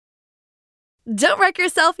Don't Wreck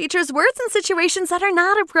Yourself features words and situations that are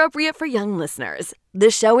not appropriate for young listeners.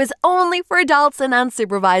 This show is only for adults and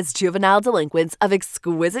unsupervised juvenile delinquents of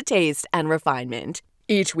exquisite taste and refinement.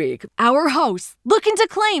 Each week, our hosts look into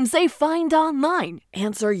claims they find online,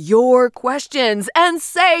 answer your questions, and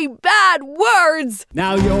say bad words.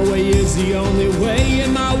 Now your way is the only way,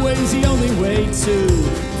 and my way is the only way too.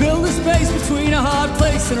 Fill the space between a hard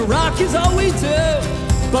place and a rock is all we do.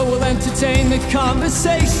 But we'll entertain the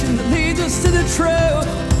conversation that leads us to the truth.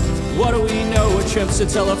 What do we know? We're trips to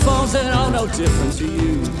telephones that are no different to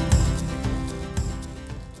you.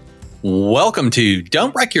 Welcome to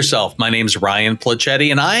Don't Wreck Yourself. My name's Ryan Placetti,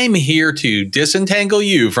 and I'm here to disentangle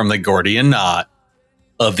you from the Gordian knot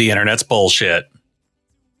of the internet's bullshit.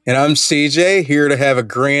 And I'm CJ, here to have a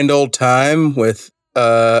grand old time with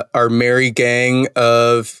our merry gang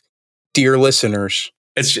of dear listeners.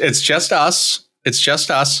 It's just us. It's just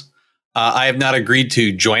us. I have not agreed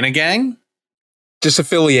to join a gang. Just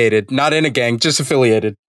affiliated. Not in a gang, just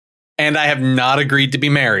affiliated. And I have not agreed to be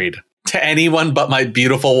married to anyone but my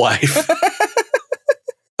beautiful wife.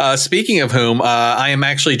 Speaking of whom, I am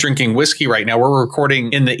actually drinking whiskey right now. We're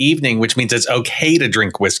recording in the evening, which means it's okay to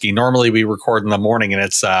drink whiskey. Normally we record in the morning and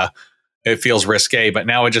it feels risque, but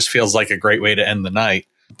now it just feels like a great way to end the night.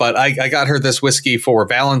 But I got her this whiskey for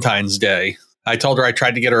Valentine's Day. I told her I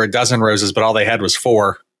tried to get her a dozen roses, but all they had was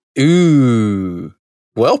 4. Ooh,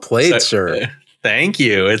 well played, sir. Thank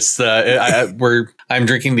you. It's I'm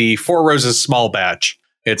drinking the 4 Roses small batch.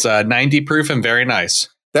 It's 90 proof and very nice.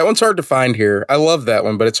 That one's hard to find here. I love that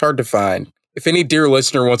one, but it's hard to find. If any dear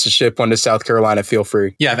listener wants to ship one to South Carolina, feel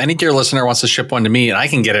free. Yeah, if any dear listener wants to ship one to me, and I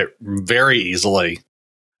can get it very easily.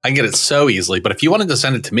 I can get it so easily. But if you wanted to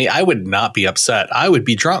send it to me, I would not be upset. I would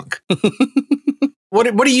be drunk. What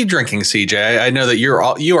are you drinking, CJ? I know that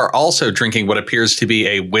you are also drinking what appears to be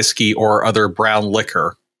a whiskey or other brown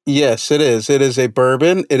liquor. Yes, it is. It is a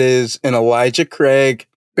bourbon. It is an Elijah Craig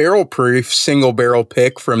barrel proof single barrel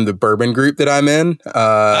pick from the bourbon group that I'm in.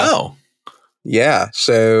 Yeah.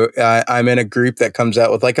 So I'm in a group that comes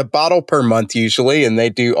out with like a bottle per month usually, and they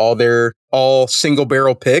do all single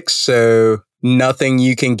barrel picks. So nothing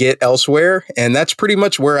you can get elsewhere. And that's pretty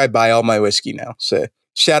much where I buy all my whiskey now. So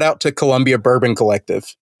shout out to Columbia Bourbon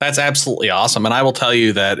Collective. That's absolutely awesome. And I will tell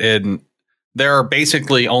you that there are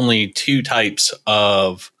basically only 2 types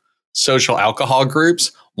of social alcohol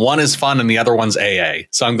groups. One is fun and the other one's AA.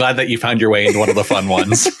 So I'm glad that you found your way into one of the fun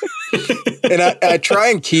ones. And I try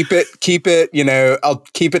and keep it, I'll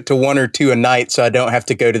keep it to 1 or 2 a night so I don't have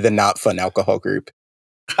to go to the not fun alcohol group.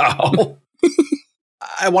 Oh.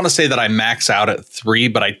 I want to say that I max out at 3,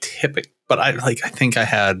 but I think I've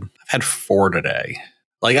had 4 today.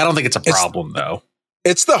 Like, I don't think it's a problem though.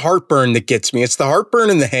 It's the heartburn that gets me. It's the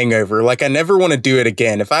heartburn and the hangover. Like, I never want to do it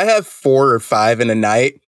again. If I have 4 or 5 in a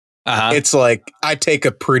night, it's like I take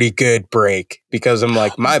a pretty good break because I'm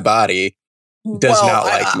like, my body does not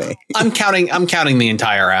like me. I'm counting the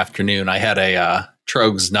entire afternoon. I had a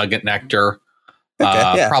Trogs Nugget Nectar.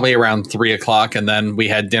 Probably around 3:00, and then we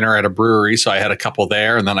had dinner at a brewery, so I had a couple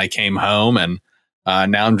there, and then I came home, and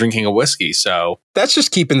now I'm drinking a whiskey. So that's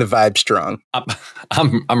just keeping the vibe strong.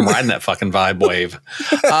 I'm riding that fucking vibe wave.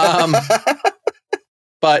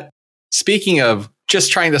 But speaking of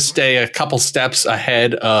just trying to stay a couple steps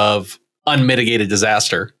ahead of unmitigated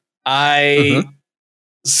disaster, I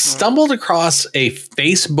stumbled across a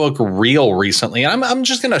Facebook reel recently, and I'm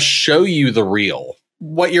just going to show you the reel.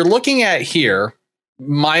 What you're looking at here,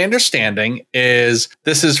 my understanding is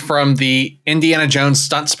this is from the Indiana Jones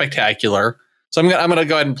Stunt Spectacular. So I'm gonna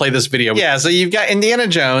go ahead and play this video. Yeah, so you've got Indiana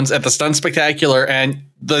Jones at the Stunt Spectacular, and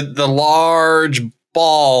the large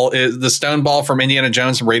ball is the stone ball from Indiana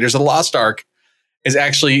Jones and Raiders of the Lost Ark is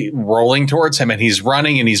actually rolling towards him, and he's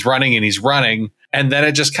running and he's running and he's running, and then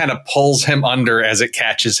it just kind of pulls him under as it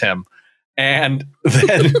catches him, and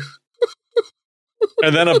then.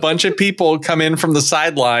 And then a bunch of people come in from the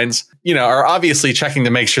sidelines, are obviously checking to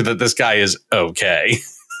make sure that this guy is okay.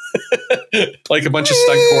 Like a bunch of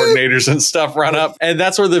stunt coordinators and stuff run up. And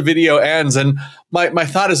that's where the video ends. And my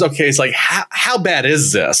thought is, okay, it's like, how bad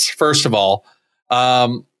is this? First of all,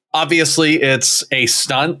 obviously it's a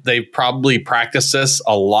stunt. They probably practice this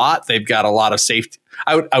a lot. They've got a lot of safety.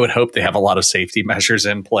 I would hope they have a lot of safety measures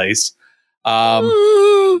in place.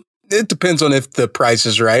 It depends on if the price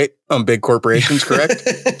is right on big corporations, correct?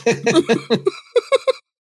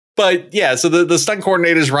 But yeah, so the stunt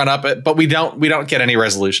coordinators run up it, but we don't get any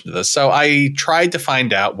resolution to this. So I tried to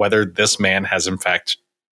find out whether this man has in fact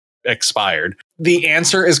expired. The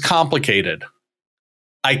answer is complicated.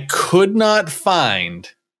 I could not find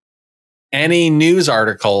any news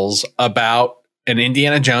articles about an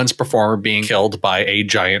Indiana Jones performer being killed by a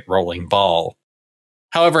giant rolling ball.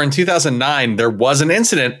 However, in 2009, there was an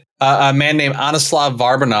incident. A man named Anislav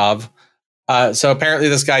Varbanov. So apparently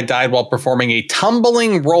this guy died while performing a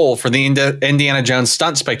tumbling roll for the Indiana Jones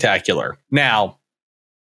Stunt Spectacular. Now,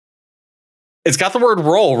 it's got the word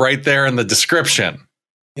roll right there in the description.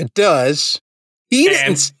 It does.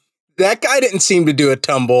 That guy didn't seem to do a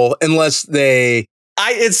tumble unless they...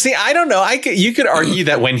 I don't know. You could argue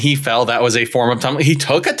that when he fell, that was a form of tumble. He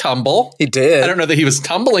took a tumble. He did. I don't know that he was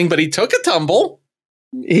tumbling, but he took a tumble.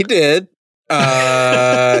 He did.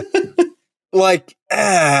 That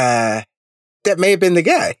may have been the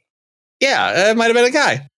guy. Yeah, it might have been a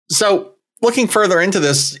guy. So looking further into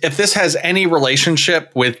this, if this has any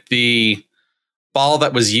relationship with the ball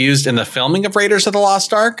that was used in the filming of Raiders of the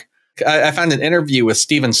Lost Ark, I found an interview with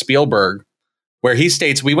Steven Spielberg where he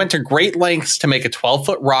states, "We went to great lengths to make a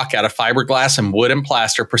 12-foot rock out of fiberglass and wood and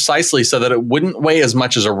plaster precisely so that it wouldn't weigh as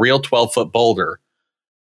much as a real 12-foot boulder.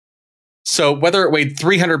 So whether it weighed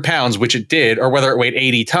 300 pounds, which it did, or whether it weighed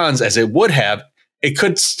 80 tons, as it would have, it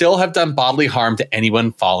could still have done bodily harm to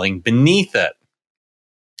anyone falling beneath it."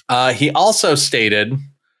 He also stated,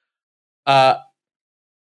 a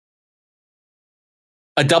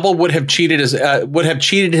double would have cheated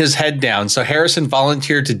his head down, so Harrison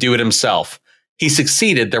volunteered to do it himself. He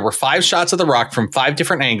succeeded. There were 5 shots of the rock from 5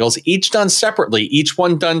 different angles, each done separately, each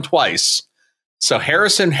one done twice. So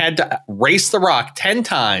Harrison had to race the rock 10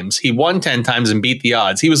 times. He won 10 times and beat the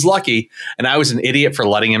odds. He was lucky, and I was an idiot for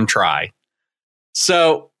letting him try.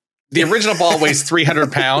 So the original ball weighs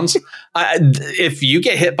 300 pounds. If you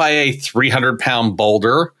get hit by a 300-pound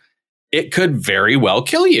boulder, it could very well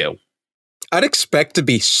kill you. I'd expect to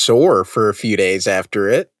be sore for a few days after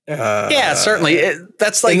it. Yeah, certainly.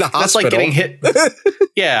 That's like getting hit.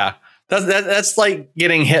 Yeah, that's like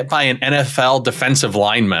getting hit by an NFL defensive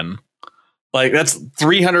lineman. Like, that's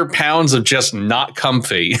 300 pounds of just not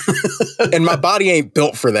comfy. And my body ain't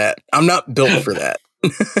built for that. I'm not built for that.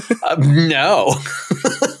 No.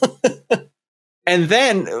 And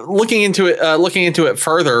then looking into it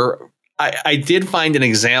further, I did find an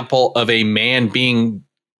example of a man being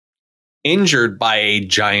injured by a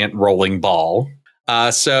giant rolling ball.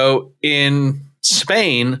 So in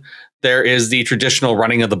Spain, there is the traditional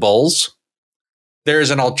running of the bulls.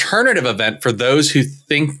 There's an alternative event for those who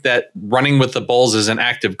think that running with the bulls is an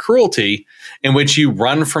act of cruelty, in which you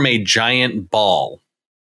run from a giant ball.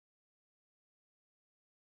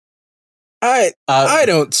 I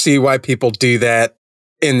don't see why people do that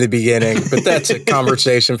in the beginning, but that's a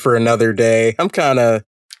conversation for another day. I'm kind of...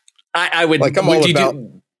 I would... Like,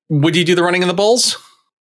 would you do the running of the bulls?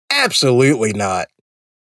 Absolutely not.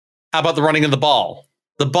 How about the running of the ball?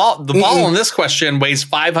 The ball in this question weighs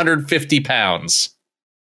 550 pounds.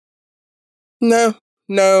 No.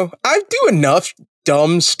 I do enough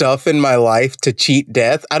dumb stuff in my life to cheat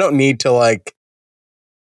death. I don't need to, like,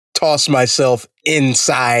 toss myself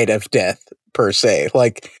inside of death, per se.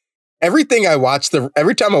 Like, every time I watch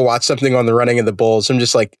something on the running of the bulls, I'm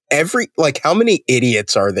just like, how many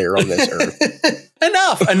idiots are there on this earth?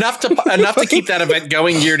 enough to keep that event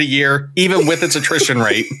going year to year, even with its attrition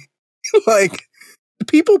rate. Like,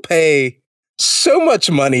 people pay so much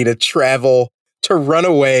money to travel to run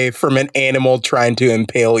away from an animal trying to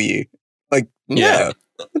impale you. Like, yeah,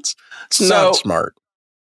 it's not smart.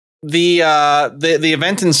 The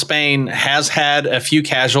event in Spain has had a few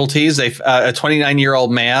casualties. A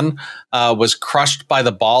 29-year-old man was crushed by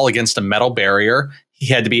the ball against a metal barrier. He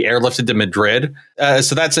had to be airlifted to Madrid.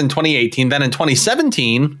 So that's in 2018. Then in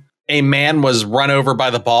 2017, a man was run over by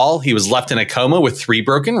the ball. He was left in a coma with 3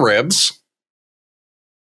 broken ribs.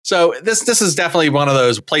 So this is definitely one of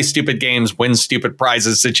those play stupid games, win stupid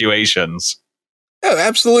prizes situations. Oh,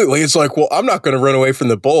 absolutely. It's like, well, I'm not going to run away from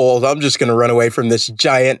the bulls. I'm just going to run away from this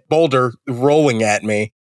giant boulder rolling at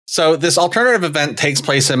me. So this alternative event takes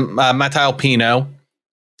place in Montalpino.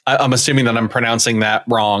 I'm assuming that I'm pronouncing that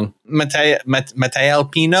wrong.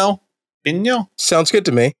 Montalpino? Pino? Sounds good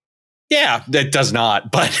to me. Yeah, it does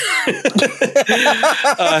not, but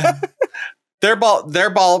their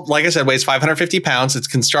ball, like I said, weighs 550 pounds. It's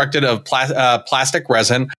constructed of plastic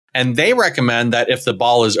resin, and they recommend that if the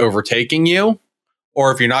ball is overtaking you,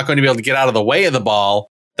 or if you're not going to be able to get out of the way of the ball,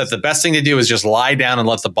 that the best thing to do is just lie down and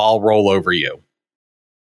let the ball roll over you.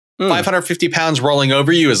 550 pounds rolling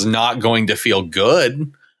over you is not going to feel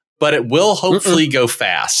good, but it will hopefully go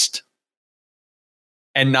fast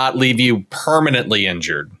and not leave you permanently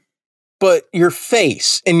injured. But your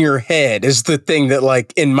face and your head is the thing that,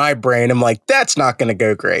 like, in my brain, I'm like, that's not going to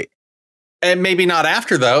go great. And maybe not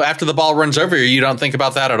after, though. After the ball runs over you, you don't think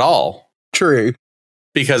about that at all. True.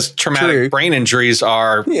 because traumatic brain injuries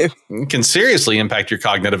can seriously impact your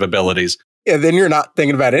cognitive abilities. Yeah, then you're not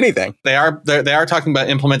thinking about anything. They are talking about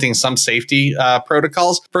implementing some safety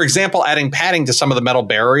protocols. For example, adding padding to some of the metal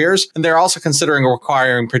barriers. And they're also considering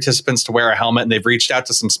requiring participants to wear a helmet. And they've reached out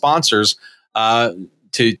to some sponsors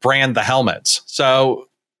to brand the helmets. So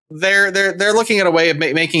they're looking at a way of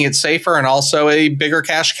making it safer and also a bigger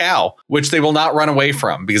cash cow, which they will not run away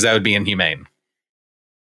from because that would be inhumane.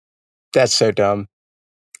 That's so dumb.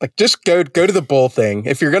 Like, just go to the bull thing.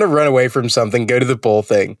 If you're going to run away from something, go to the bull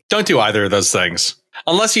thing. Don't do either of those things.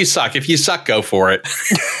 Unless you suck. If you suck, go for it.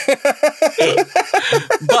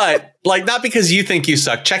 But, like, not because you think you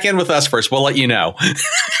suck. Check in with us first. We'll let you know.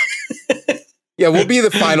 Yeah, we'll be the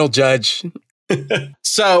final judge.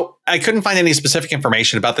 So I couldn't find any specific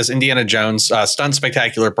information about this Indiana Jones stunt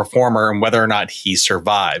spectacular performer and whether or not he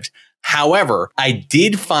survived. However, I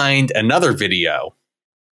did find another video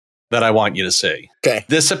that I want you to see. Okay.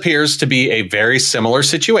 This appears to be a very similar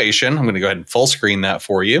situation. I'm going to go ahead and full screen that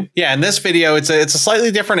for you. Yeah, in this video, it's a slightly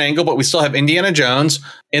different angle, but we still have Indiana Jones.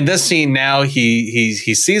 In this scene now, he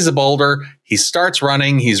sees a boulder. He starts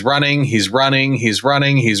running. He's running, and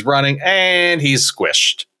he's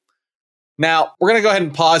squished. Now, we're going to go ahead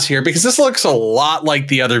and pause here because this looks a lot like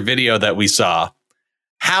the other video that we saw.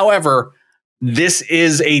 However, this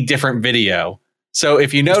is a different video. So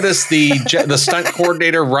if you notice the stunt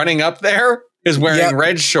coordinator running up there is wearing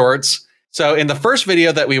red shorts. So in the first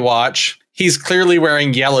video that we watch, he's clearly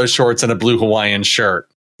wearing yellow shorts and a blue Hawaiian shirt.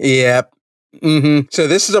 Yep. Mm-hmm. So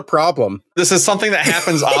this is a problem. This is something that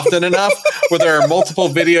happens often enough where there are multiple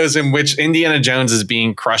videos in which Indiana Jones is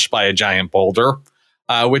being crushed by a giant boulder,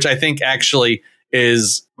 which I think actually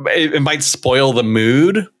it might spoil the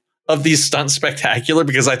mood of these stunt spectacular,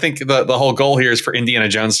 because I think the whole goal here is for Indiana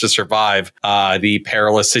Jones to survive the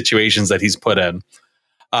perilous situations that he's put in.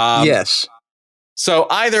 Yes. So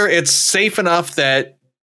either it's safe enough that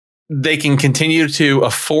they can continue to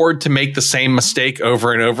afford to make the same mistake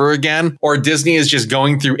over and over again, or Disney is just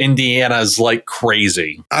going through Indiana's like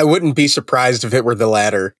crazy. I wouldn't be surprised if it were the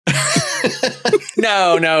latter.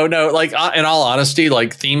 No. Like, in all honesty,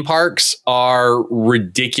 like, theme parks are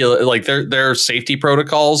ridiculous. Like, their safety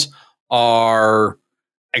protocols are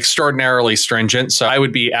extraordinarily stringent. So I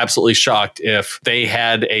would be absolutely shocked if they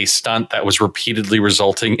had a stunt that was repeatedly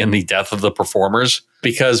resulting in the death of the performers,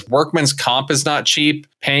 because workman's comp is not cheap.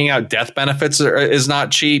 Paying out death benefits is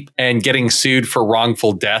not cheap, and getting sued for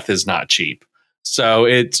wrongful death is not cheap. So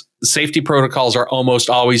safety protocols are almost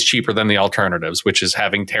always cheaper than the alternatives, which is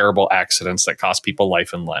having terrible accidents that cost people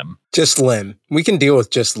life and limb. Just limb. We can deal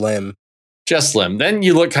with just limb. Just limb. Then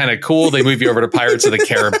you look kind of cool. They move you over to Pirates of the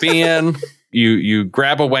Caribbean. You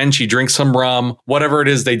grab a wench, you drink some rum, whatever it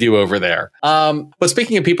is they do over there. But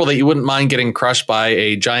speaking of people that you wouldn't mind getting crushed by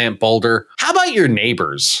a giant boulder, how about your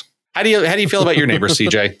neighbors? How do you feel about your neighbors,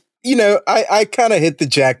 CJ? You know, I kind of hit the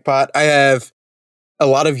jackpot. I have a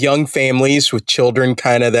lot of young families with children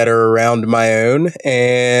kind of that are around my own,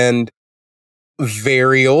 and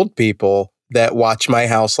very old people that watch my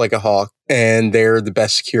house like a hawk, and they're the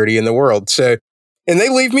best security in the world. So, and they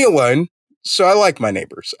leave me alone. So I like my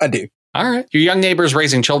neighbors. I do. All right. Your young neighbors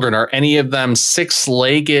raising children, are any of them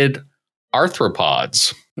six-legged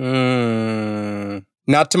arthropods?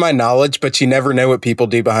 Not to my knowledge, but you never know what people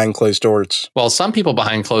do behind closed doors. Well, some people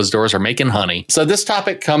behind closed doors are making honey. So this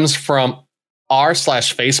topic comes from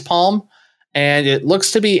r/facepalm, and it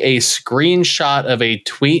looks to be a screenshot of a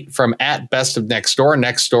tweet from @bestofnextdoor.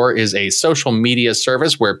 Nextdoor is a social media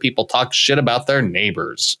service where people talk shit about their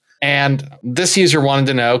neighbors. And this user wanted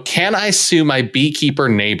to know, can I sue my beekeeper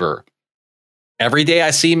neighbor? Every day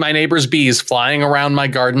I see my neighbor's bees flying around my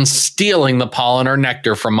garden, stealing the pollen or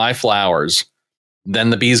nectar from my flowers. Then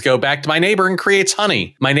the bees go back to my neighbor and creates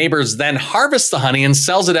honey. My neighbors then harvest the honey and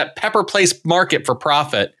sells it at Pepper Place Market for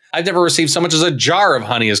profit. I've never received so much as a jar of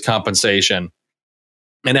honey as compensation.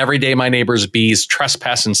 And every day my neighbor's bees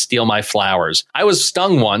trespass and steal my flowers. I was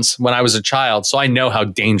stung once when I was a child, so I know how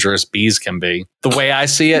dangerous bees can be. The way I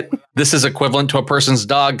see it, this is equivalent to a person's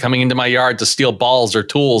dog coming into my yard to steal balls or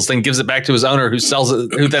tools, then gives it back to his owner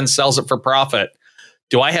who then sells it for profit.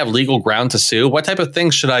 Do I have legal ground to sue? What type of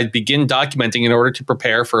things should I begin documenting in order to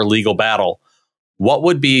prepare for a legal battle? What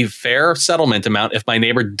would be fair settlement amount if my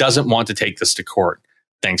neighbor doesn't want to take this to court?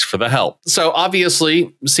 Thanks for the help. So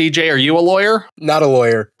obviously, CJ, are you a lawyer? Not a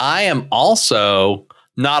lawyer. I am also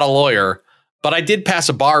not a lawyer, but I did pass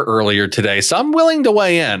a bar earlier today, so I'm willing to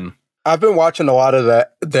weigh in. I've been watching a lot of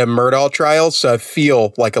the Murdaugh trials, so I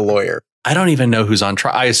feel like a lawyer. I don't even know who's on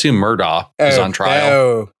trial. I assume Murdaugh is on trial.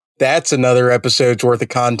 Oh, that's another episode's worth of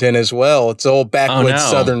content as well. It's old backwoods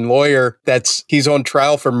Southern lawyer. He's on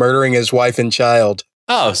trial for murdering his wife and child.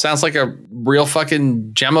 Oh, sounds like a real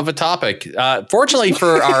fucking gem of a topic. Fortunately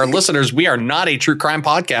for our listeners, we are not a true crime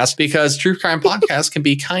podcast because true crime podcasts can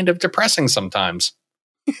be kind of depressing sometimes.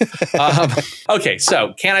 Okay,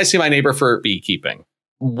 so can I sue my neighbor for beekeeping?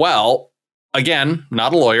 Well, again,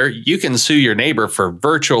 not a lawyer. You can sue your neighbor for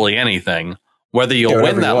virtually anything. Whether you'll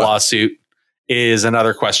win that lawsuit is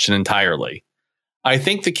another question entirely. I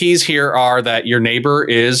think the keys here are that your neighbor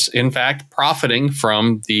is, in fact, profiting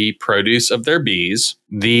from the produce of their bees.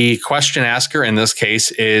 The question asker in this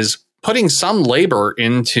case is putting some labor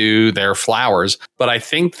into their flowers. But I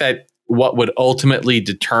think that what would ultimately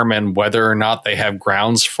determine whether or not they have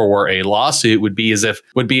grounds for a lawsuit would be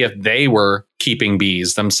if they were keeping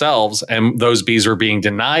bees themselves and those bees were being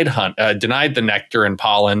denied the nectar and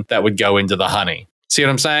pollen that would go into the honey. See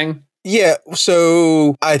what I'm saying? Yeah,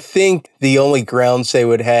 so I think the only grounds they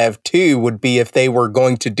would have too would be if they were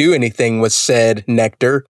going to do anything with said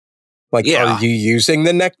nectar. Like, Are you using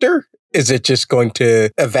the nectar? Is it just going to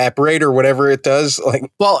evaporate or whatever it does?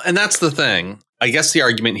 Well, and that's the thing. I guess the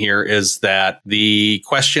argument here is that the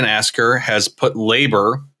question asker has put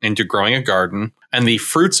labor into growing a garden, and the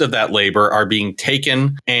fruits of that labor are being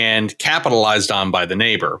taken and capitalized on by the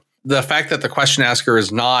neighbor. The fact that the question asker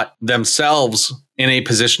is not themselves in a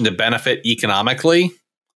position to benefit economically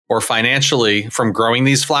or financially from growing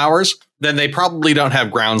these flowers, then they probably don't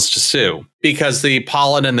have grounds to sue because the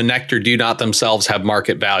pollen and the nectar do not themselves have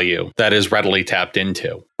market value that is readily tapped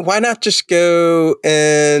into. Why not just go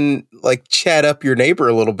and chat up your neighbor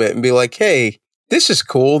a little bit and be like, hey, this is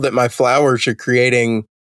cool that my flowers are creating,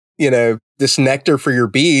 this nectar for your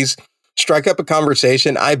bees. Strike up a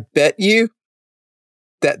conversation. I bet you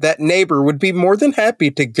that neighbor would be more than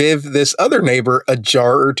happy to give this other neighbor a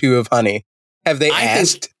jar or two of honey. Have they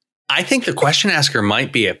asked? I think the question asker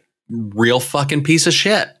might be a real fucking piece of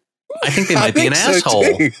shit. I think they might be an asshole.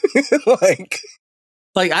 I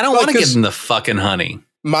don't want to give them the fucking honey.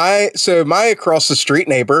 My across the street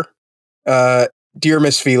neighbor, dear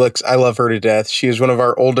Miss Felix, I love her to death. She is one of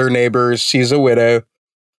our older neighbors. She's a widow.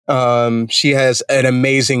 She has an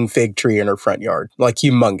amazing fig tree in her front yard,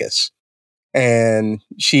 humongous. And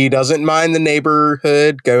she doesn't mind the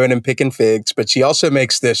neighborhood going and picking figs, but she also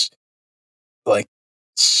makes this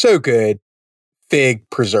so good fig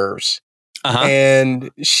preserves. Uh-huh.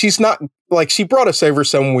 And she's not she brought us over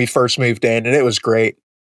some when we first moved in, and it was great.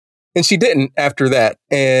 And she didn't after that.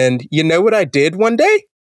 And you know what I did one day?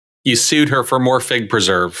 You sued her for more fig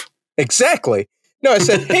preserve. Exactly. No, I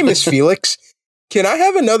said, hey, Miss Felix, can I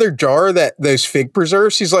have another jar of those fig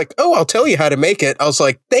preserves? She's like, oh, I'll tell you how to make it. I was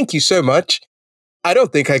like, thank you so much. I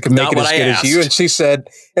don't think I could make it as good as you.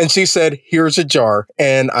 And she said, here's a jar.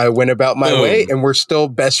 And I went about my way, and we're still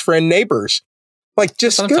best friend neighbors.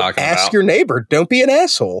 Just go ask your neighbor. Don't be an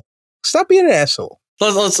asshole. Stop being an asshole.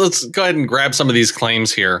 Let's go ahead and grab some of these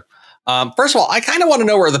claims here. First of all, I kind of want to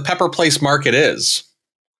know where the Pepper Place Market is.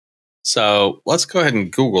 So let's go ahead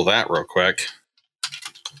and Google that real quick.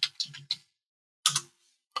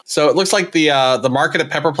 So it looks like the market at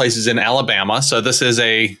Pepper Place is in Alabama. So this is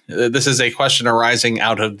a question arising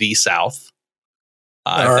out of the South.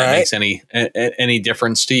 If that makes any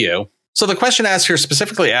difference to you. So the question asker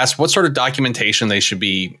specifically asked what sort of documentation they should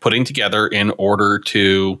be putting together in order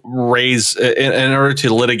to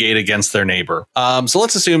litigate against their neighbor. So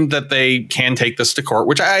let's assume that they can take this to court,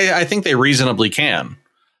 which I think they reasonably can.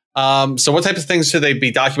 So what types of things should they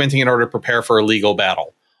be documenting in order to prepare for a legal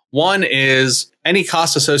battle? One is any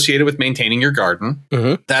cost associated with maintaining your garden.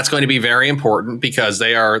 Mm-hmm. That's going to be very important because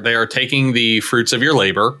they are taking the fruits of your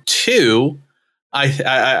labor. Two,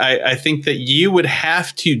 I think that you would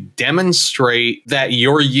have to demonstrate that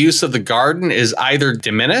your use of the garden is either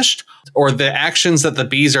diminished or the actions that the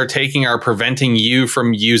bees are taking are preventing you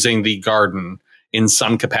from using the garden in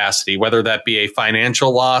some capacity, whether that be a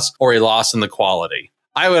financial loss or a loss in the quality.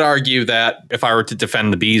 I would argue that if I were to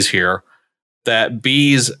defend the bees here, that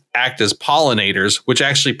bees act as pollinators, which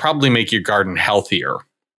actually probably make your garden healthier.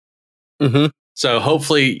 Mm-hmm. So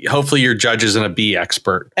hopefully your judge isn't a bee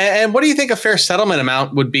expert. And what do you think a fair settlement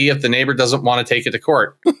amount would be if the neighbor doesn't want to take it to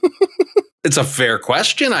court? It's a fair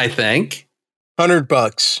question, I think.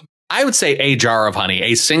 $100. I would say a jar of honey,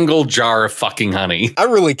 a single jar of fucking honey. I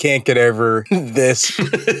really can't get over this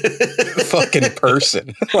fucking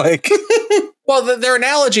person. Well, their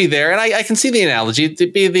analogy there, and I can see the analogy, to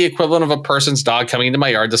be the equivalent of a person's dog coming into my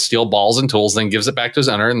yard to steal balls and tools, then gives it back to his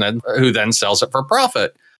owner, and who then sells it for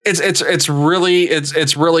profit. It's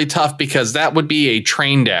really tough because that would be a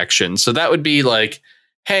trained action. So that would be like,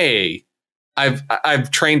 hey,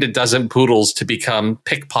 I've trained a dozen poodles to become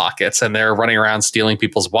pickpockets and they're running around stealing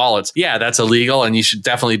people's wallets. Yeah, that's illegal and you should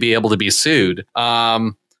definitely be able to be sued.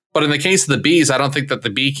 But in the case of the bees, I don't think that the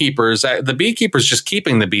beekeeper's just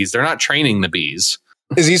keeping the bees. They're not training the bees.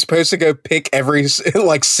 Is he supposed to go pick every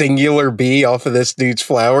like singular bee off of this dude's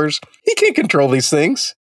flowers? He can't control these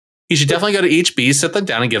things. He should definitely go to each bee, sit them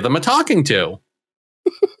down, and give them a talking to.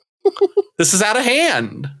 This is out of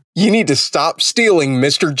hand. You need to stop stealing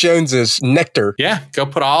Mr. Jones's nectar. Yeah, go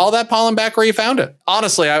put all that pollen back where you found it.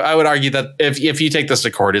 Honestly, I would argue that if you take this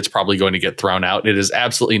to court, it's probably going to get thrown out. It is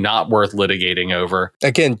absolutely not worth litigating over.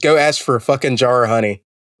 Again, go ask for a fucking jar of honey.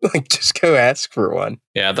 Like, just go ask for one.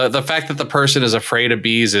 Yeah, the fact that the person is afraid of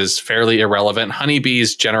bees is fairly irrelevant.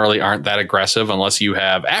 Honeybees generally aren't that aggressive unless you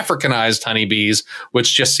have Africanized honeybees,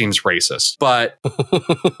 which just seems racist. But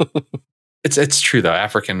it's true though.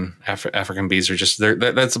 African bees are just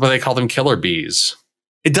that's why they call them killer bees.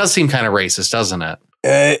 It does seem kind of racist, doesn't it?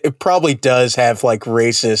 It probably does have like a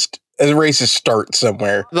racist start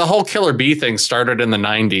somewhere. The whole killer bee thing started in the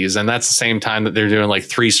 90s, and that's the same time that they're doing like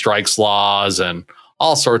 3 strikes laws and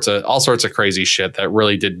all sorts of crazy shit that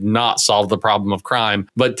really did not solve the problem of crime,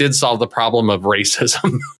 but did solve the problem of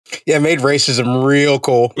racism. Yeah, it made racism real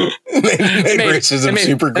cool. It made racism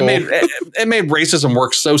super cool. It made racism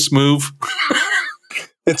work so smooth.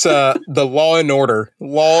 It's the Law and Order.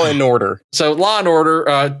 Law and Order. So Law and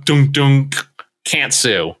Order, can't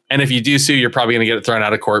sue. And if you do sue, you're probably going to get it thrown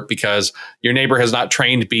out of court because your neighbor has not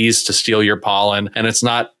trained bees to steal your pollen, and it's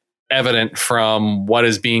not evident from what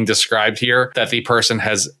is being described here that the person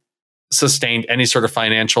has sustained any sort of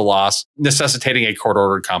financial loss necessitating a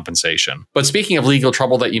court-ordered compensation. But speaking of legal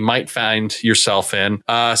trouble that you might find yourself in,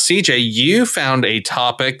 CJ, you found a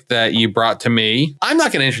topic that you brought to me. I'm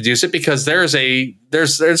not going to introduce it because there's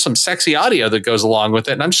some sexy audio that goes along with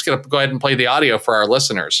it, and I'm just going to go ahead and play the audio for our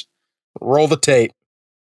listeners. Roll the tape.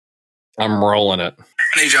 I'm rolling it.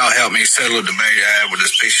 I need y'all to help me settle a debate I had with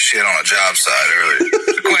this piece of shit on a job site earlier.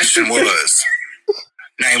 The question was,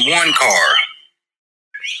 name one car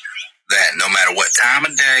that no matter what time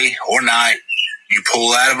of day or night you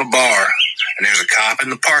pull out of a bar and there's a cop in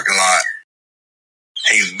the parking lot,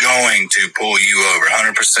 he's going to pull you over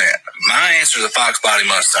 100%. My answer is a Fox Body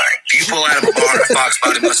Mustang. If you pull out of a bar in a Fox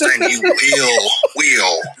Body Mustang, you will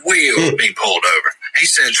be pulled over. He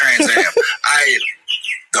said Trans Am.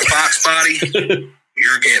 The Fox Body,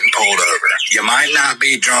 you're getting pulled over. You might not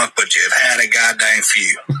be drunk, but you've had a goddamn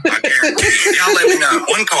few. I guarantee you. Y'all let me know.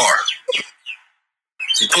 One car.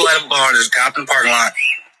 You pull out of a bar, there's a cop in the parking lot,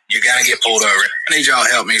 you got to get pulled over. I need y'all to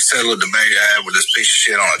help me settle a debate I had with this piece of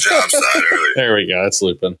shit on a job site earlier. There we go. That's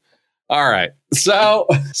looping. All right. So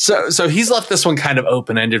he's left this one kind of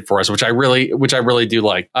open-ended for us, which I really do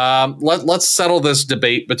like. Let's settle this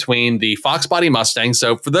debate between the Fox Body Mustang.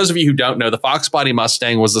 So for those of you who don't know, the Fox Body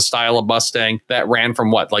Mustang was the style of Mustang that ran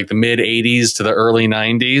from like the mid 80s to the early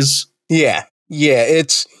 90s. Yeah.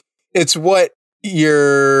 It's what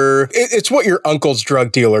your uncle's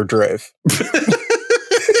drug dealer drove.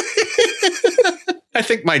 I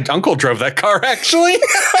think my uncle drove that car, actually.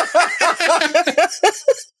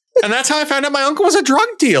 And that's how I found out my uncle was a drug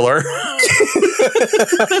dealer.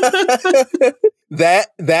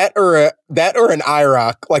 that or an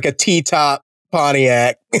IROC, like a T-top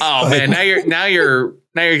Pontiac. Oh man, now you're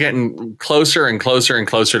getting closer and closer and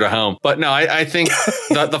closer to home. But no, I think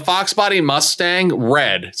the Fox Body Mustang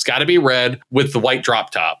red. It's got to be red with the white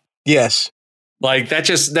drop top. Yes. Like that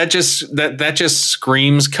just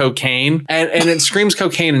screams cocaine, and it screams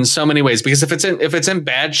cocaine in so many ways, because if it's in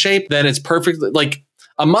bad shape, then it's perfectly like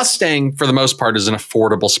a Mustang for the most part is an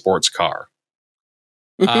affordable sports car.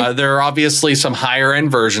 Mm-hmm. There are obviously some higher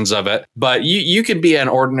end versions of it, but you could be an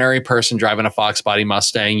ordinary person driving a Fox Body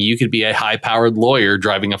Mustang. You could be a high powered lawyer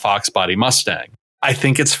driving a Fox Body Mustang. I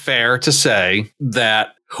think it's fair to say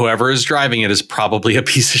that whoever is driving it is probably a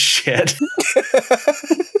piece of shit.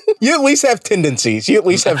 You at least have tendencies. You at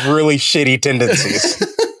least have really shitty tendencies.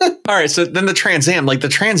 All right. So then the Trans Am, like the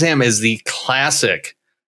Trans Am is the classic.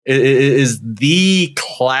 It is the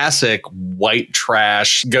classic white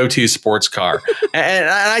trash go-to sports car. and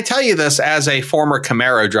I tell you this as a former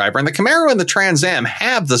Camaro driver, and the Camaro and the Trans Am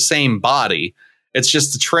have the same body. It's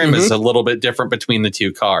just the trim is a little bit different between the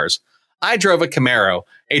two cars. I drove a Camaro.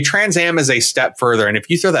 A Trans Am is a step further. And if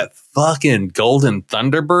you throw that fucking golden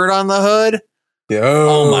Thunderbird on the hood,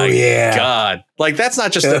 oh my God. Like that's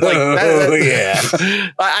not just like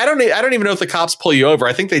that. I don't even know if the cops pull you over.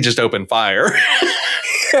 I think they just open fire.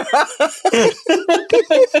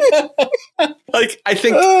 Like I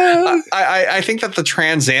think that the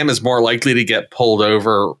Trans Am is more likely to get pulled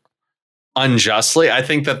over unjustly. I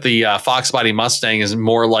think that the Fox Body Mustang is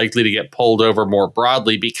more likely to get pulled over more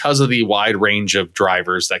broadly because of the wide range of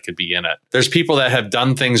drivers that could be in it. There's people that have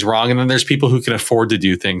done things wrong, and then there's people who can afford to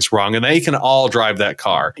do things wrong, and they can all drive that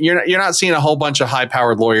car. You're not seeing a whole bunch of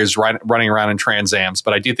high-powered lawyers running around in Trans Ams,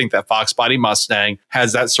 but I do think that Fox Body Mustang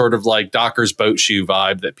has that sort of like Docker's boat shoe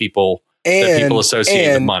vibe that people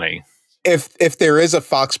associate with money. If there is a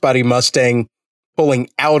Fox Body Mustang pulling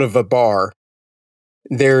out of a bar,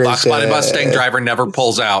 there Fox is Body Mustang driver never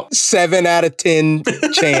pulls out. 7 out of 10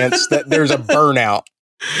 chance that there's a burnout.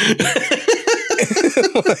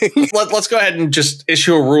 Let's go ahead and just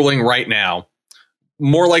issue a ruling right now.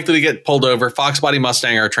 More likely to get pulled over, Fox Body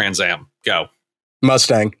Mustang or Trans Am? Go.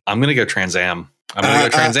 Mustang. I'm going to go Trans Am. I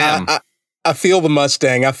feel the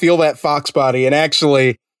Mustang. I feel that Fox Body. And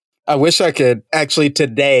actually, I wish I could. Actually,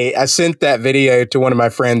 today, I sent that video to one of my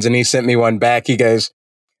friends, and he sent me one back. He goes,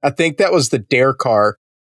 I think that was the Dare car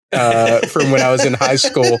from when I was in high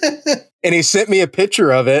school. And he sent me a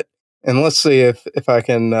picture of it. And let's see if I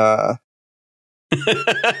can... That's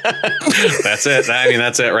it. I mean,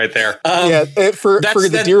 that's it right there. For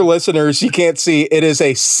the dear listeners, you can't see. It is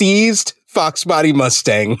a seized Fox Body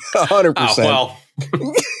Mustang, 100%.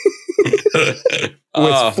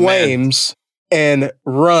 With flames and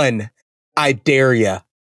run. I dare ya.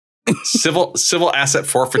 Civil asset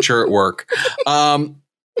forfeiture at work.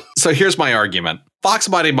 So here's my argument. Fox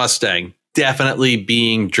Body Mustang definitely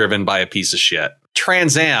being driven by a piece of shit.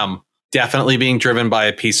 Trans Am definitely being driven by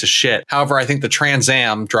a piece of shit. However, I think the Trans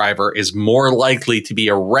Am driver is more likely to be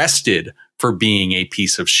arrested for being a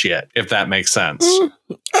piece of shit, if that makes sense.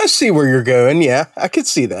 I see where you're going. Yeah, I could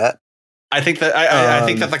see that. I think that I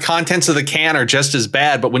think that the contents of the can are just as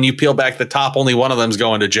bad, but when you peel back the top, only one of them's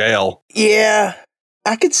going to jail. Yeah,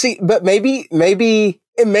 I could see, but maybe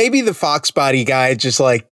the Fox Body guy just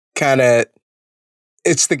like kind of,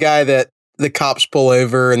 it's the guy that the cops pull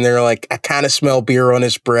over and they're like, I kind of smell beer on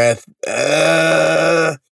his breath.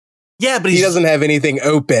 Yeah, but he doesn't have anything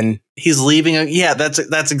open. He's leaving.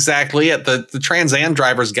 That's exactly it. The Trans Am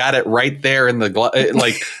driver's got it right there in the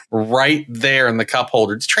right there in the cup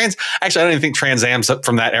holder. Actually, I don't even think Trans Am's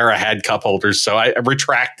from that era had cup holders, so I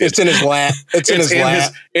retracted. It's in his lap. It's in his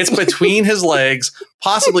lap. It's between his legs.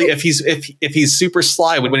 Possibly, if he's super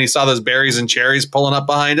sly, when he saw those berries and cherries pulling up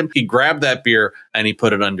behind him, he grabbed that beer and he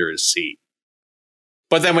put it under his seat.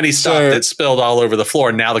 But then when he stopped, it spilled all over the floor.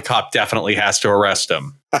 And now the cop definitely has to arrest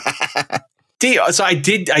him. So I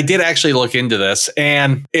did actually look into this,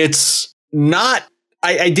 and it's not.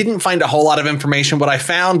 I didn't find a whole lot of information. What I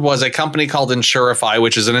found was a company called Insurify,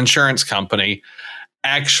 which is an insurance company,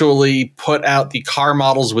 actually put out the car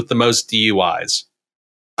models with the most DUIs.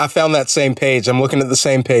 I found that same page. I'm looking at the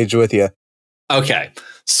same page with you. Okay,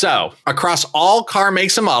 so across all car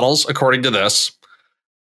makes and models, according to this,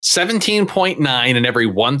 17.9 in every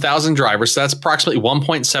 1,000 drivers, so that's approximately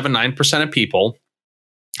 1.79% of people,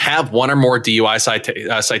 have one or more DUI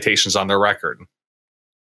citations on their record.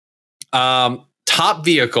 Top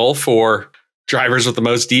vehicle for drivers with the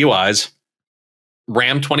most DUIs,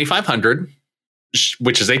 Ram 2500,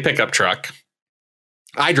 which is a pickup truck.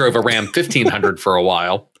 I drove a Ram 1500 for a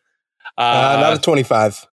while. Not a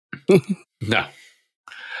 25. No.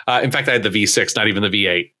 In fact, I had the V6, not even the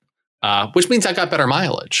V8. Which means I got better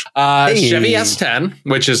mileage. Chevy S10,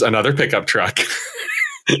 which is another pickup truck.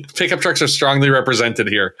 Pickup trucks are strongly represented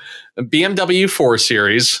here. BMW 4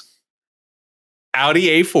 Series,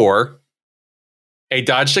 Audi A4, a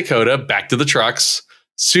Dodge Dakota, back to the trucks,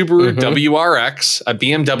 Subaru WRX, a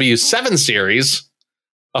BMW 7 Series,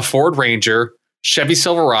 a Ford Ranger, Chevy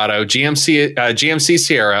Silverado, GMC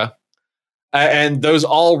Sierra, and those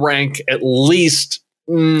all rank at least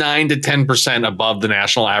 9 to 10% above the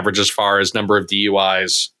national average as far as number of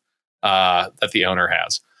DUIs that the owner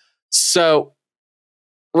has. So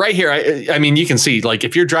right here, I mean, you can see, like,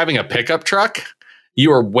 if you're driving a pickup truck,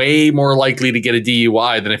 you are way more likely to get a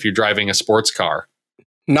DUI than if you're driving a sports car.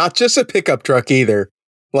 Not just a pickup truck either.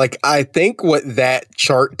 Like, I think what that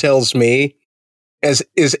chart tells me is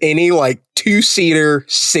any like 2-seater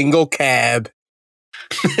single cab,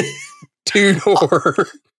 2-door.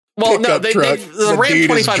 Well, no, the Ram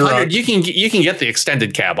 2500, you can get the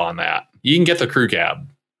extended cab on that. You can get the crew cab.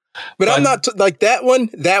 But I'm not like that one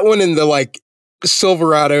and the like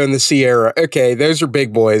Silverado and the Sierra. Okay, those are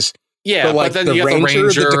big boys. Yeah, but like then the you got Ranger,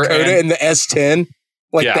 the Dakota, and the S10,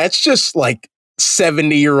 like that's just like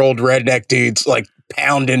 70-year-old redneck dudes like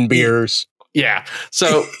pounding beers. Yeah.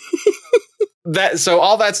 So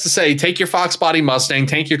all that's to say, take your Fox Body Mustang,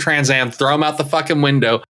 take your Trans Am, throw them out the fucking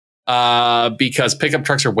window. because pickup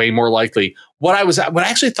trucks are way more likely. What I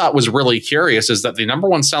actually thought was really curious is that the number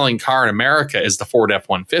one selling car in America is the Ford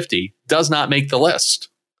F-150, does not make the list.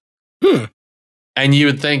 And you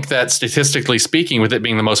would think that statistically speaking, with it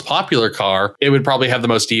being the most popular car, it would probably have the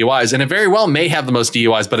most DUIs. And it very well may have the most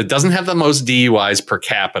DUIs, but it doesn't have the most DUIs per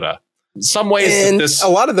capita. In some ways, a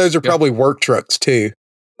lot of those are probably work trucks too.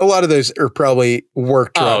 A lot of those are probably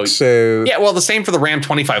work trucks. So yeah, well, the same for the Ram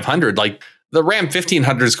 2500. Like the Ram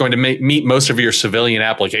 1500 is going to meet most of your civilian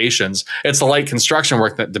applications. It's the light construction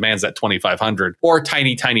work that demands that 2500 or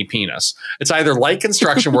tiny penis. It's either light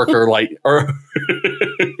construction work or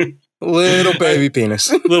little baby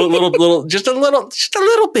penis. little, just a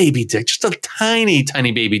little baby dick, just a tiny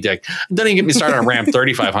baby dick. Don't even get me started on Ram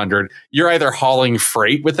 3500. You're either hauling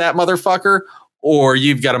freight with that motherfucker or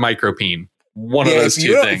you've got a micropeen. One of those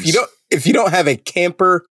two things. If you don't have a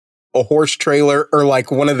camper, a horse trailer, or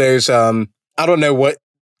like one of those, I don't know what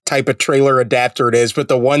type of trailer adapter it is, but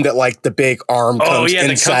the one that like the big arm comes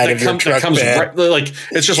inside of your truck bed. Like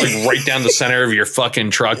it's just like right down the center of your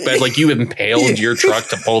fucking truck bed. Like you impaled your truck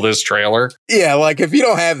to pull this trailer. Yeah, like if you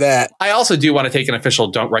don't have that. I also do want to take an official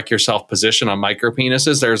don't wreck yourself position on micro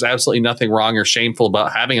penises. There's absolutely nothing wrong or shameful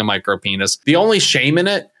about having a micro penis. The only shame in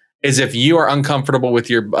it is if you are uncomfortable with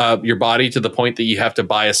your body to the point that you have to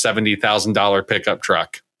buy a $70,000 pickup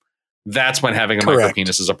truck. That's when having a micro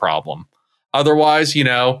penis is a problem. Otherwise,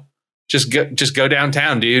 just go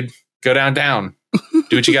downtown, dude. Go downtown.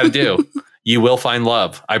 Do what you got to do. You will find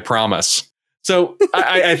love. I promise. So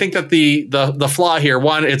I think that the flaw here,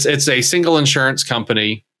 one, it's a single insurance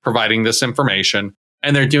company providing this information,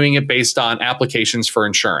 and they're doing it based on applications for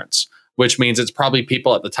insurance, which means it's probably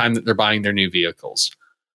people at the time that they're buying their new vehicles,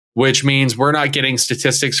 which means we're not getting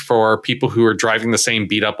statistics for people who are driving the same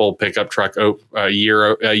beat up old pickup truck a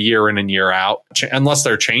year in and year out, unless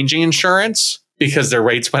they're changing insurance because their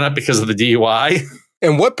rates went up because of the DUI.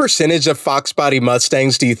 And what percentage of Fox body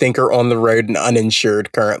Mustangs do you think are on the road and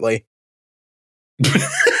uninsured currently?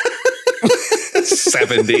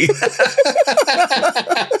 70.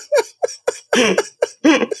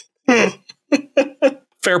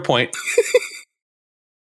 Fair point.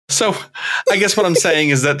 So I guess what I'm saying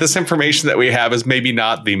is that this information that we have is maybe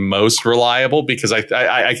not the most reliable because I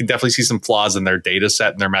can definitely see some flaws in their data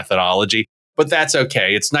set and their methodology, but that's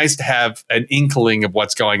okay. It's nice to have an inkling of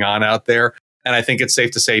what's going on out there. And I think it's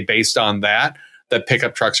safe to say based on that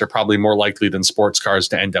pickup trucks are probably more likely than sports cars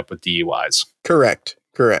to end up with DUIs. Correct.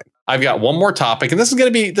 I've got one more topic, and this is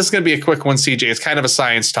going to be a quick one, CJ. It's kind of a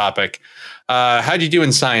science topic. How'd you do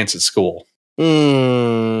in science at school?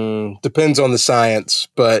 Depends on the science,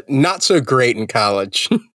 but not so great in college.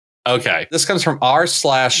 Okay. This comes from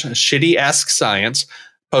r/shitty-esque science,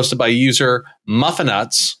 posted by user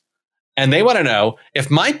Muffinuts. And they want to know,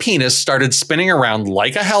 if my penis started spinning around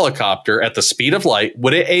like a helicopter at the speed of light,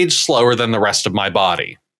 would it age slower than the rest of my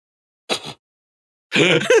body?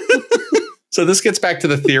 So this gets back to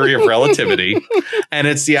the theory of relativity. And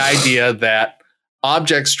it's the idea that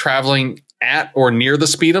objects traveling at or near the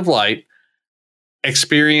speed of light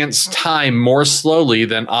experience time more slowly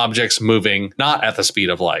than objects moving not at the speed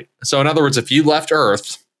of light. So in other words, if you left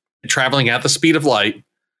Earth traveling at the speed of light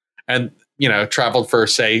and, traveled for,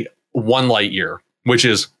 say, 1 light year, which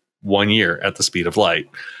is 1 year at the speed of light,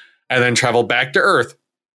 and then traveled back to Earth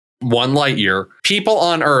 1 light year, people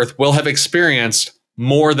on Earth will have experienced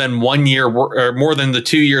more than 1 year or more than the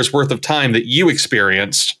 2 years worth of time that you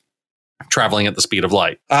experienced traveling at the speed of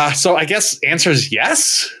light. So I guess answer is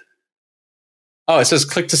yes. Oh, it says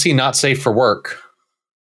click to see not safe for work.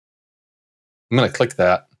 I'm going to click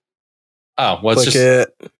that. Oh, well, it's click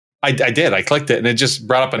just, it. I did. I clicked it and it just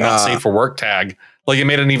brought up a not safe for work tag. Like it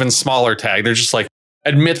made an even smaller tag. They're just like,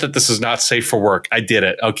 admit that this is not safe for work. I did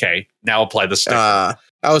it. Okay. Now apply the sticker.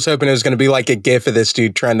 I was hoping it was going to be like a gif of this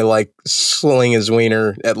dude trying to like sling his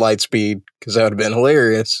wiener at light speed because that would have been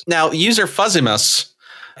hilarious. Now, user Fuzzimus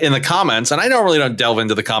in the comments, and I normally don't delve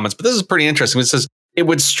into the comments, but this is pretty interesting. It says, it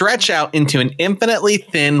would stretch out into an infinitely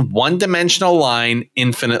thin, one-dimensional line,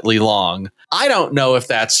 infinitely long. I don't know if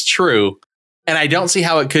that's true, and I don't see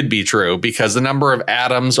how it could be true because the number of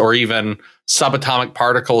atoms or even subatomic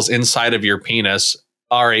particles inside of your penis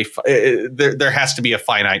are there has to be a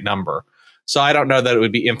finite number. So I don't know that it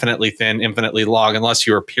would be infinitely thin, infinitely long, unless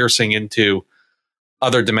you were piercing into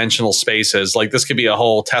other dimensional spaces. Like this could be a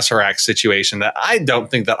whole Tesseract situation that I don't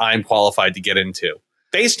think that I'm qualified to get into.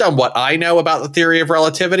 Based on what I know about the theory of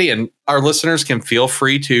relativity, and our listeners can feel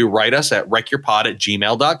free to write us at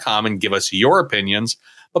wreckyourpod@gmail.com and give us your opinions.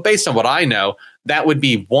 But based on what I know, that would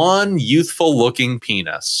be one youthful looking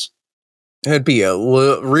penis. It'd be a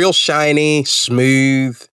real shiny,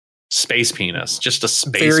 smooth, Space penis. Just a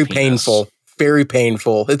space Very penis. painful. Very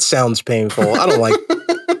painful. It sounds painful. I don't like.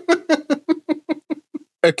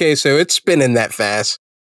 Okay, so it's spinning that fast.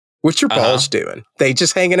 What's your balls doing? They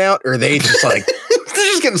just hanging out, or are they just like They're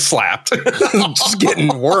just getting slapped. just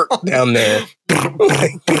getting work down there?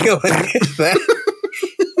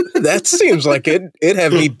 That seems like it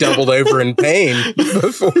had me doubled over in pain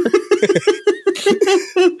before.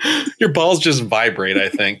 Your balls just vibrate, I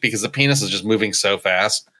think, because the penis is just moving so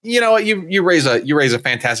fast. You know what? You raise a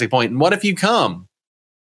fantastic point. And what if you come?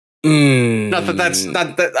 Not that that's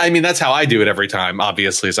not that. I mean, that's how I do it every time.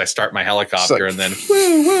 Obviously, as I start my helicopter and then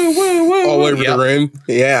all over the room.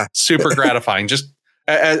 Yeah, super gratifying. Just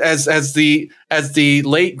as the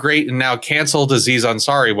late great and now canceled Aziz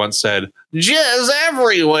Ansari once said, "Jizz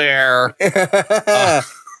everywhere."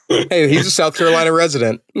 Hey, he's a South Carolina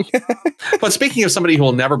resident. But speaking of somebody who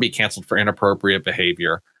will never be canceled for inappropriate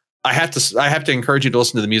behavior, I have to encourage you to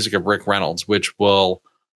listen to the music of Rick Reynolds, which will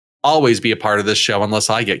always be a part of this show unless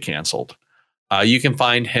I get canceled. You can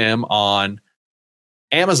find him on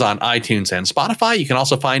Amazon, iTunes, and Spotify. You can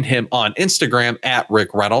also find him on Instagram at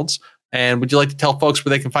Rick Reynolds. And would you like to tell folks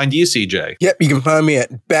where they can find you, CJ? Yep, you can find me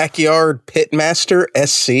at Backyard Pitmaster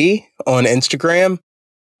SC on Instagram.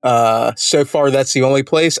 So far, that's the only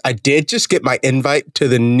place. I did just get my invite to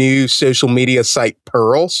the new social media site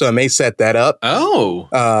Pearl, so I may set that up. Oh.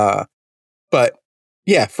 But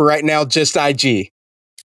yeah, for right now, just IG.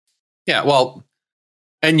 Yeah, well,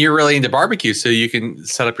 and you're really into barbecue, so you can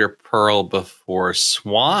set up your Pearl before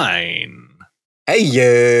swine. Hey,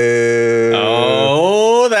 yo.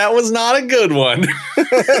 Oh, that was not a good one.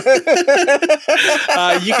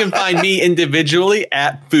 You can find me individually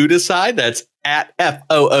at Foodicide. That's at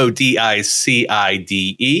FOODICIDE.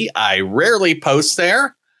 I rarely post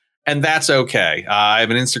there, and that's okay. I have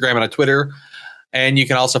an Instagram and a Twitter. And you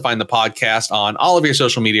can also find the podcast on all of your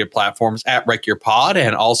social media platforms at Wreck Your Pod.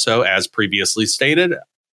 And also, as previously stated,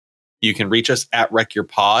 you can reach us at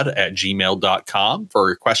wreckyourpod@gmail.com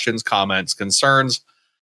for questions, comments, concerns,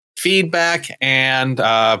 feedback, and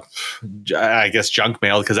I guess junk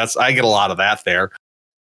mail, because I get a lot of that there.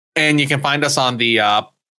 And you can find us on the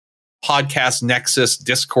Podcast Nexus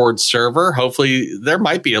Discord server. Hopefully there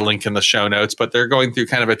might be a link in the show notes, but they're going through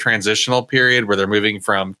kind of a transitional period where they're moving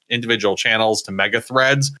from individual channels to mega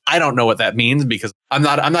threads. I don't know what that means because I'm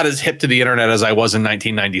not as hip to the internet as I was in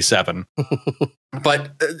 1997.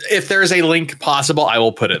 But if there's a link possible, I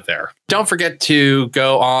will put it there. Don't forget to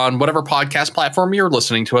go on whatever podcast platform you're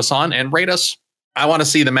listening to us on and rate us. I want to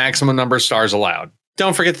see the maximum number of stars allowed.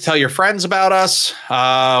 Don't forget to tell your friends about us.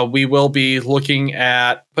 We will be looking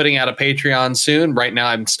at putting out a Patreon soon. Right now,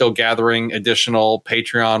 I'm still gathering additional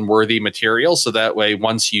Patreon-worthy material. So that way,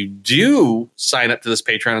 once you do sign up to this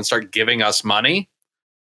Patreon and start giving us money,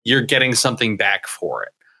 you're getting something back for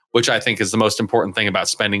it, which I think is the most important thing about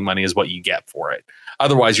spending money is what you get for it.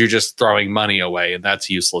 Otherwise, you're just throwing money away, and that's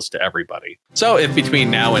useless to everybody. So if between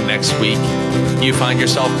now and next week, you find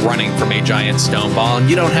yourself running from a giant stone ball and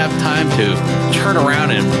you don't have time to turn around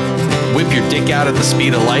and whip your dick out at the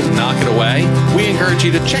speed of light and knock it away, we encourage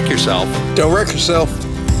you to check yourself. Don't wreck yourself.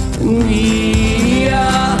 We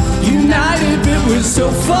are united, but we're so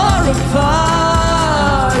far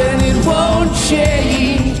apart, and it won't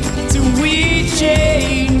change till we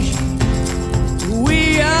change.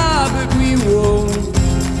 We are, but we won't.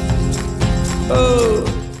 Oh.